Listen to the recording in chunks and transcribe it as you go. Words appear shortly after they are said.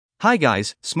Hi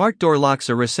guys, smart door locks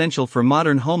are essential for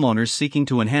modern homeowners seeking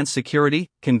to enhance security,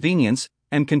 convenience,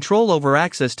 and control over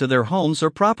access to their homes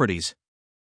or properties.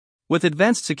 With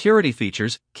advanced security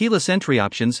features, keyless entry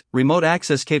options, remote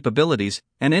access capabilities,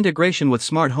 and integration with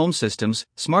smart home systems,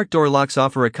 smart door locks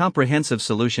offer a comprehensive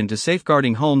solution to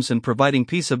safeguarding homes and providing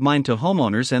peace of mind to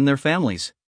homeowners and their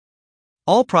families.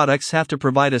 All products have to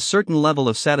provide a certain level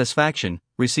of satisfaction,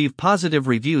 receive positive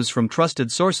reviews from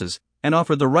trusted sources, and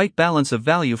offer the right balance of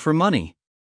value for money.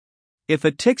 If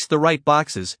it ticks the right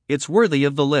boxes, it's worthy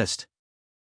of the list.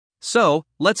 So,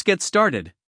 let's get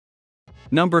started.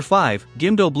 Number 5.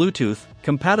 GIMDOW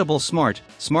Bluetooth-compatible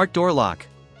smart door lock.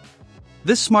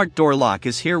 This smart door lock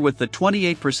is here with the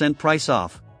 28% price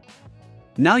off.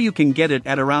 Now you can get it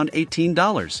at around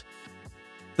 $18.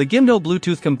 The GIMDOW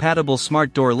Bluetooth-compatible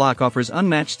smart door lock offers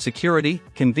unmatched security,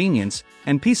 convenience,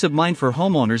 and peace of mind for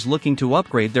homeowners looking to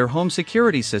upgrade their home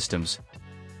security systems.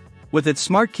 With its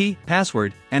smart key,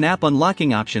 password, and app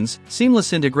unlocking options,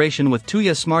 seamless integration with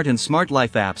Tuya Smart and Smart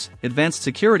Life apps, advanced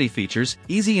security features,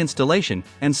 easy installation,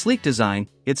 and sleek design,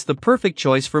 it's the perfect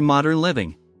choice for modern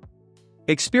living.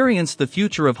 Experience the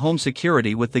future of home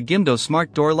security with the GIMDOW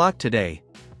Smart Door Lock today.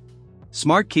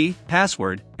 Smart key,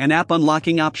 password, and app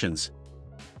unlocking options.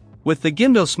 With the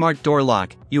GIMDOW Smart Door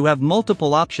Lock, you have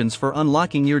multiple options for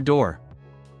unlocking your door.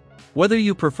 Whether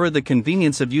you prefer the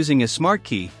convenience of using a smart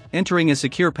key, entering a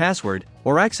secure password,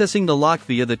 or accessing the lock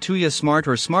via the Tuya Smart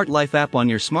or Smart Life app on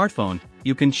your smartphone,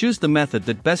 you can choose the method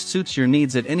that best suits your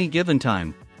needs at any given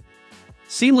time.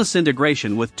 Seamless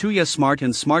integration with Tuya Smart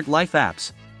and Smart Life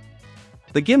apps.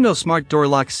 The GIMDOW Smart Door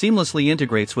Lock seamlessly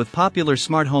integrates with popular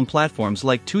smart home platforms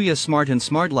like Tuya Smart and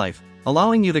Smart Life,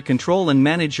 allowing you to control and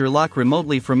manage your lock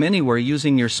remotely from anywhere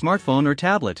using your smartphone or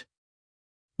tablet.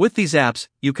 With these apps,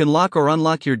 you can lock or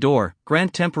unlock your door,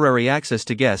 grant temporary access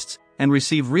to guests, and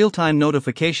receive real-time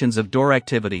notifications of door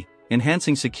activity,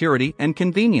 enhancing security and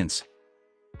convenience.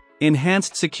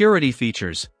 Enhanced security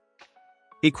features.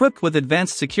 Equipped with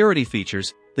advanced security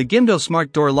features, the GIMDOW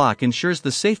Smart Door Lock ensures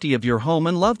the safety of your home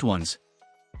and loved ones.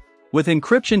 With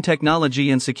encryption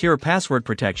technology and secure password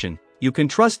protection, you can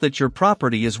trust that your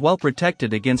property is well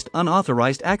protected against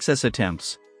unauthorized access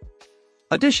attempts.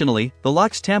 Additionally, the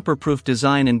lock's tamper-proof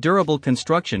design and durable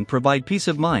construction provide peace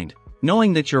of mind,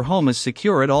 knowing that your home is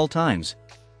secure at all times.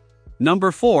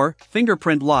 Number 4.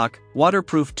 Fingerprint Lock,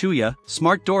 Waterproof Tuya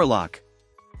Smart Door Lock.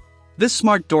 This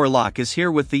smart door lock is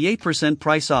here with the 8%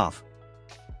 price off.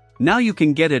 Now you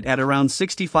can get it at around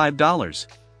 $65.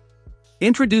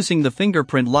 Introducing the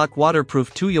Fingerprint Lock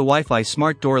Waterproof Tuya Wi-Fi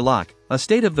Smart Door Lock, a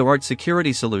state-of-the-art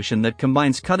security solution that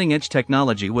combines cutting-edge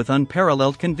technology with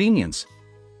unparalleled convenience.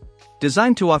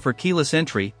 Designed to offer keyless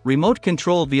entry, remote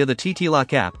control via the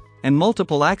TT-Lock app, and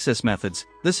multiple access methods,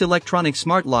 this electronic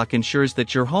smart lock ensures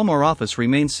that your home or office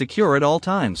remains secure at all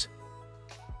times.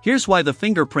 Here's why the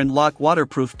Fingerprint Lock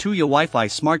Waterproof Tuya Wi-Fi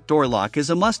Smart Door Lock is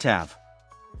a must-have.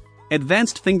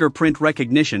 Advanced fingerprint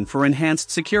recognition for enhanced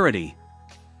security.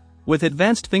 With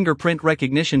advanced fingerprint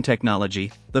recognition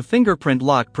technology, the fingerprint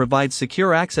lock provides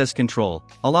secure access control,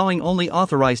 allowing only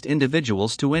authorized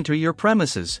individuals to enter your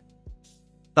premises.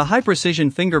 The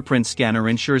high-precision fingerprint scanner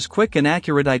ensures quick and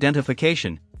accurate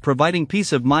identification, providing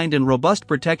peace of mind and robust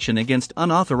protection against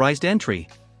unauthorized entry.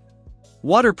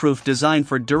 Waterproof design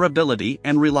for durability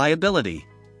and reliability.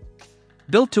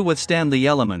 Built to withstand the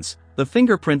elements, the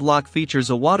fingerprint lock features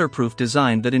a waterproof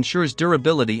design that ensures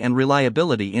durability and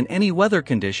reliability in any weather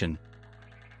condition.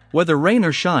 Whether rain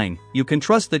or shine, you can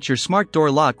trust that your smart door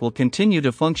lock will continue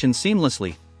to function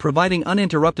seamlessly, providing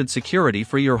uninterrupted security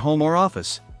for your home or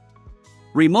office.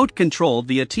 Remote control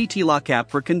via TT-Lock app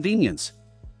for convenience.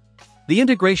 The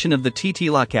integration of the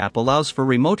TT-Lock app allows for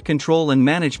remote control and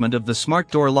management of the smart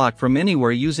door lock from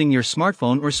anywhere using your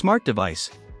smartphone or smart device.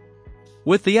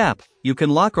 With the app, you can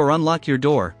lock or unlock your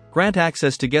door, grant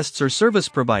access to guests or service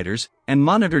providers, and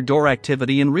monitor door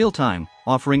activity in real time,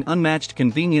 offering unmatched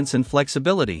convenience and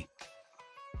flexibility.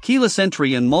 Keyless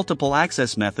entry and multiple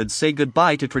access methods say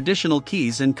goodbye to traditional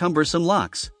keys and cumbersome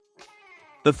locks.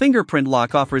 The fingerprint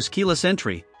lock offers keyless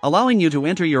entry, allowing you to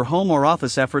enter your home or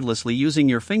office effortlessly using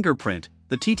your fingerprint,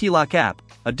 the TT-Lock app,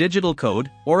 a digital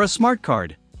code, or a smart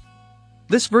card.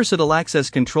 This versatile access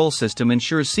control system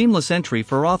ensures seamless entry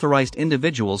for authorized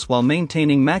individuals while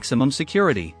maintaining maximum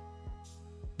security.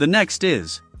 The next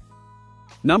is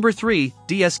Number 3.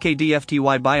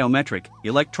 DSKDFTY Biometric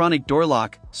Electronic Door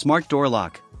Lock Smart Door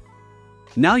Lock.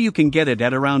 Now you can get it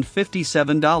at around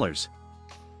 $57.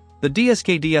 The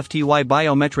DSKDFTY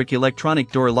Biometric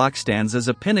Electronic Door Lock stands as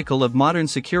a pinnacle of modern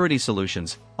security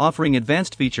solutions, offering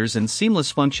advanced features and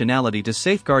seamless functionality to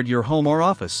safeguard your home or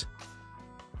office.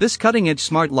 This cutting-edge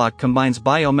smart lock combines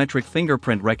biometric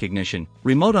fingerprint recognition,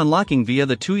 remote unlocking via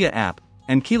the Tuya app,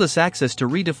 and keyless access to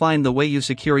redefine the way you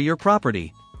secure your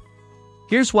property.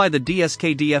 Here's why the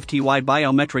DSK-DFTY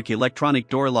biometric electronic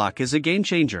door lock is a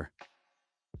game-changer.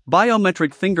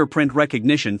 Biometric fingerprint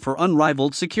recognition for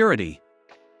unrivaled security.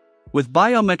 With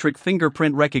biometric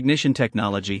fingerprint recognition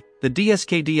technology, the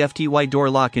DSK-DFTY door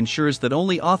lock ensures that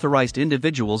only authorized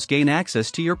individuals gain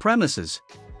access to your premises.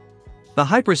 The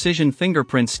high-precision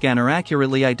fingerprint scanner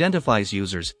accurately identifies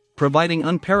users, providing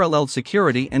unparalleled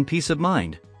security and peace of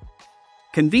mind.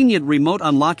 Convenient remote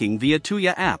unlocking via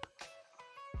Tuya app.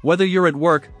 Whether you're at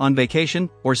work, on vacation,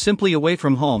 or simply away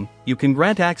from home, you can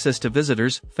grant access to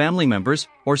visitors, family members,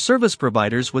 or service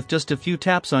providers with just a few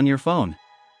taps on your phone.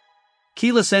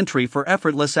 Keyless entry for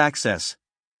effortless access.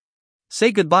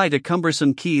 Say goodbye to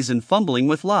cumbersome keys and fumbling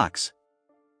with locks.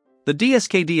 The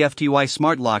DSK-DFTY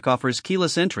Smart Lock offers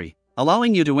keyless entry,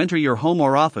 allowing you to enter your home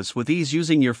or office with ease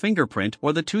using your fingerprint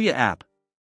or the Tuya app.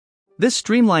 This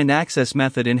streamlined access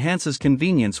method enhances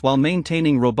convenience while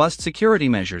maintaining robust security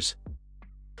measures.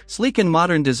 Sleek and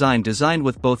modern design. Designed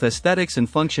with both aesthetics and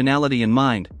functionality in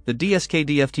mind, the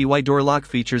DSK-DFTY door lock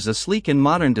features a sleek and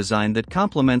modern design that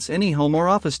complements any home or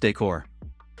office decor.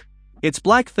 Its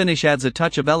black finish adds a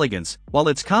touch of elegance, while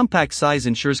its compact size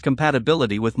ensures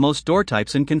compatibility with most door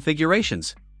types and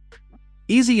configurations.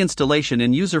 Easy installation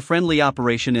and user-friendly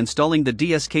operation. Installing the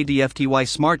DSK-DFTY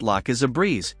Smart Lock is a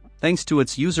breeze, thanks to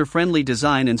its user-friendly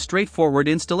design and straightforward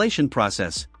installation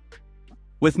process.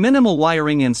 With minimal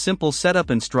wiring and simple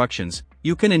setup instructions,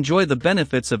 you can enjoy the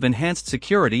benefits of enhanced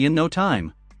security in no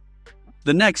time.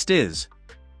 The next is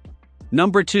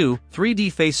Number 2,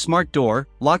 3D Face Smart Door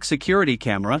Lock Security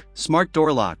Camera Smart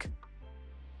Door Lock.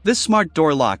 This smart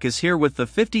door lock is here with the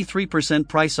 53%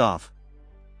 price off.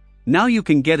 Now you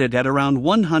can get it at around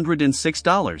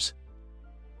 $106.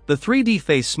 The 3D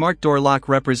Face Smart Door Lock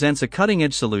represents a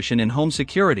cutting-edge solution in home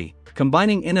security,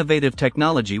 combining innovative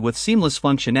technology with seamless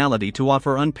functionality to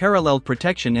offer unparalleled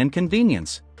protection and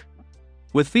convenience.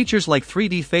 With features like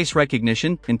 3D face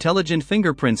recognition, intelligent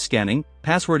fingerprint scanning,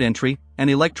 password entry,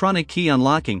 and electronic key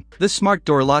unlocking, this smart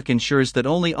door lock ensures that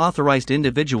only authorized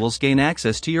individuals gain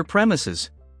access to your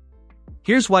premises.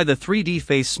 Here's why the 3D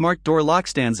Face Smart Door Lock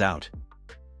stands out.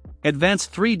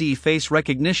 Advanced 3D face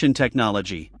recognition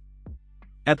technology.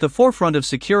 At the forefront of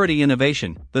security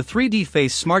innovation, the 3D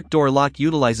Face Smart Door Lock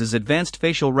utilizes advanced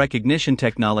facial recognition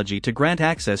technology to grant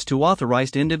access to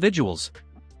authorized individuals.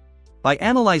 By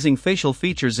analyzing facial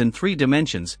features in 3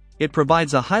 dimensions, it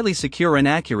provides a highly secure and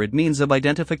accurate means of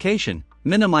identification,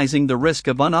 minimizing the risk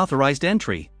of unauthorized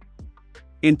entry.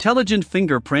 Intelligent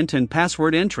fingerprint and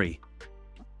password entry.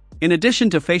 In addition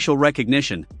to facial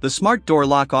recognition, the Smart Door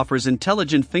Lock offers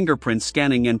intelligent fingerprint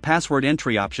scanning and password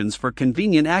entry options for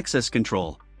convenient access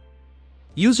control.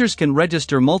 Users can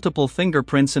register multiple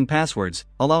fingerprints and passwords,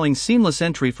 allowing seamless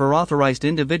entry for authorized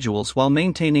individuals while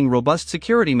maintaining robust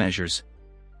security measures.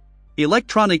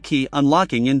 Electronic key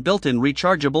unlocking and built-in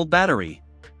rechargeable battery.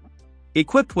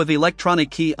 Equipped with electronic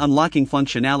key unlocking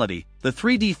functionality, the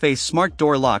 3D Face Smart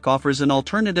Door Lock offers an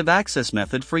alternative access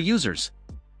method for users.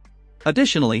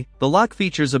 Additionally, the lock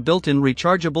features a built-in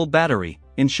rechargeable battery,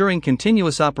 ensuring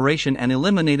continuous operation and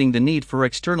eliminating the need for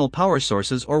external power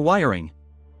sources or wiring.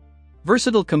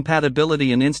 Versatile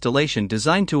compatibility and installation.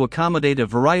 Designed to accommodate a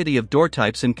variety of door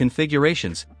types and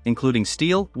configurations, including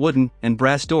steel, wooden, and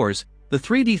brass doors, the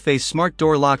 3D Face Smart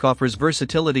Door Lock offers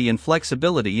versatility and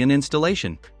flexibility in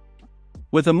installation.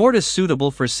 With a mortise suitable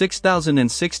for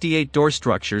 6,068 door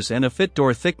structures and a fit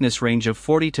door thickness range of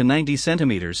 40 to 90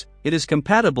 centimeters, it is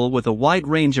compatible with a wide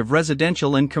range of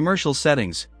residential and commercial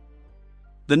settings.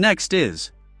 The next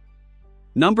is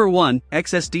Number 1,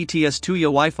 XSDTS Tuya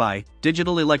Wi-Fi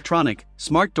Digital Electronic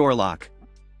Smart Door Lock.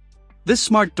 This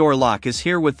smart door lock is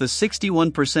here with the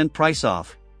 61% price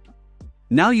off.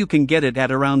 Now you can get it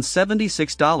at around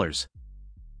 $76.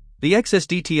 The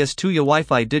XSDTS Tuya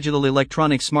Wi-Fi Digital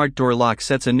Electronic Smart Door Lock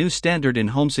sets a new standard in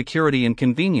home security and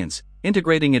convenience,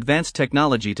 integrating advanced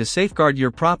technology to safeguard your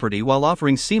property while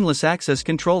offering seamless access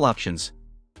control options.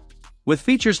 With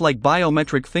features like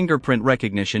biometric fingerprint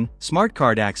recognition, smart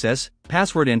card access,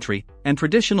 password entry, and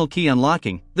traditional key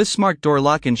unlocking, this smart door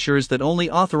lock ensures that only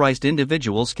authorized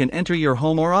individuals can enter your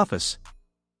home or office.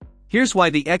 Here's why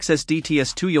the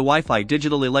XSDTS Tuya Wi-Fi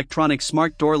Digital Electronic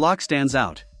Smart Door Lock stands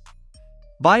out.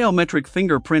 Biometric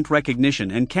fingerprint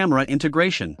recognition and camera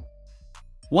integration.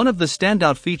 One of the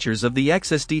standout features of the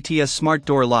XSDTS Smart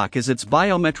Door Lock is its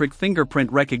biometric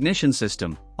fingerprint recognition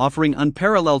system, offering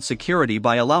unparalleled security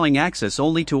by allowing access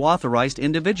only to authorized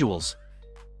individuals.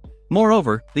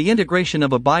 Moreover, the integration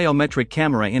of a biometric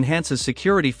camera enhances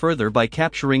security further by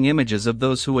capturing images of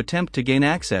those who attempt to gain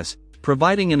access,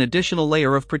 providing an additional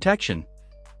layer of protection.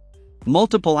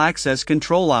 Multiple access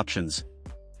control options.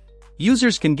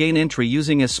 Users can gain entry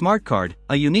using a smart card,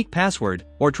 a unique password,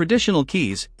 or traditional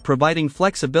keys, providing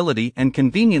flexibility and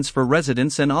convenience for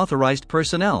residents and authorized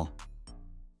personnel.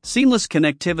 Seamless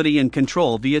connectivity and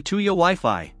control via Tuya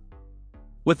Wi-Fi.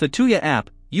 With the Tuya app,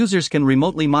 users can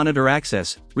remotely monitor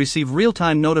access, receive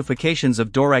real-time notifications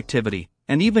of door activity,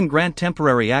 and even grant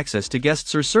temporary access to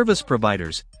guests or service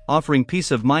providers, offering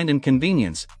peace of mind and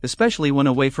convenience, especially when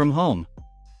away from home.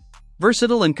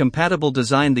 Versatile and compatible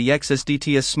design. The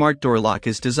XSDTS smart door lock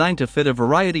is designed to fit a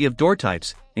variety of door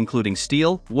types, including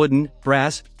steel, wooden,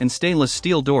 brass, and stainless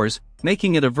steel doors,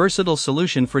 making it a versatile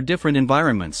solution for different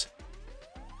environments.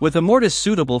 With a mortise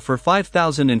suitable for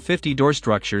 5,050 door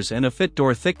structures and a fit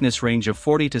door thickness range of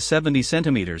 40 to 70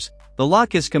 centimeters, the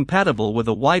lock is compatible with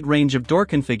a wide range of door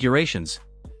configurations.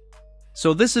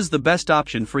 So this is the best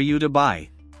option for you to buy.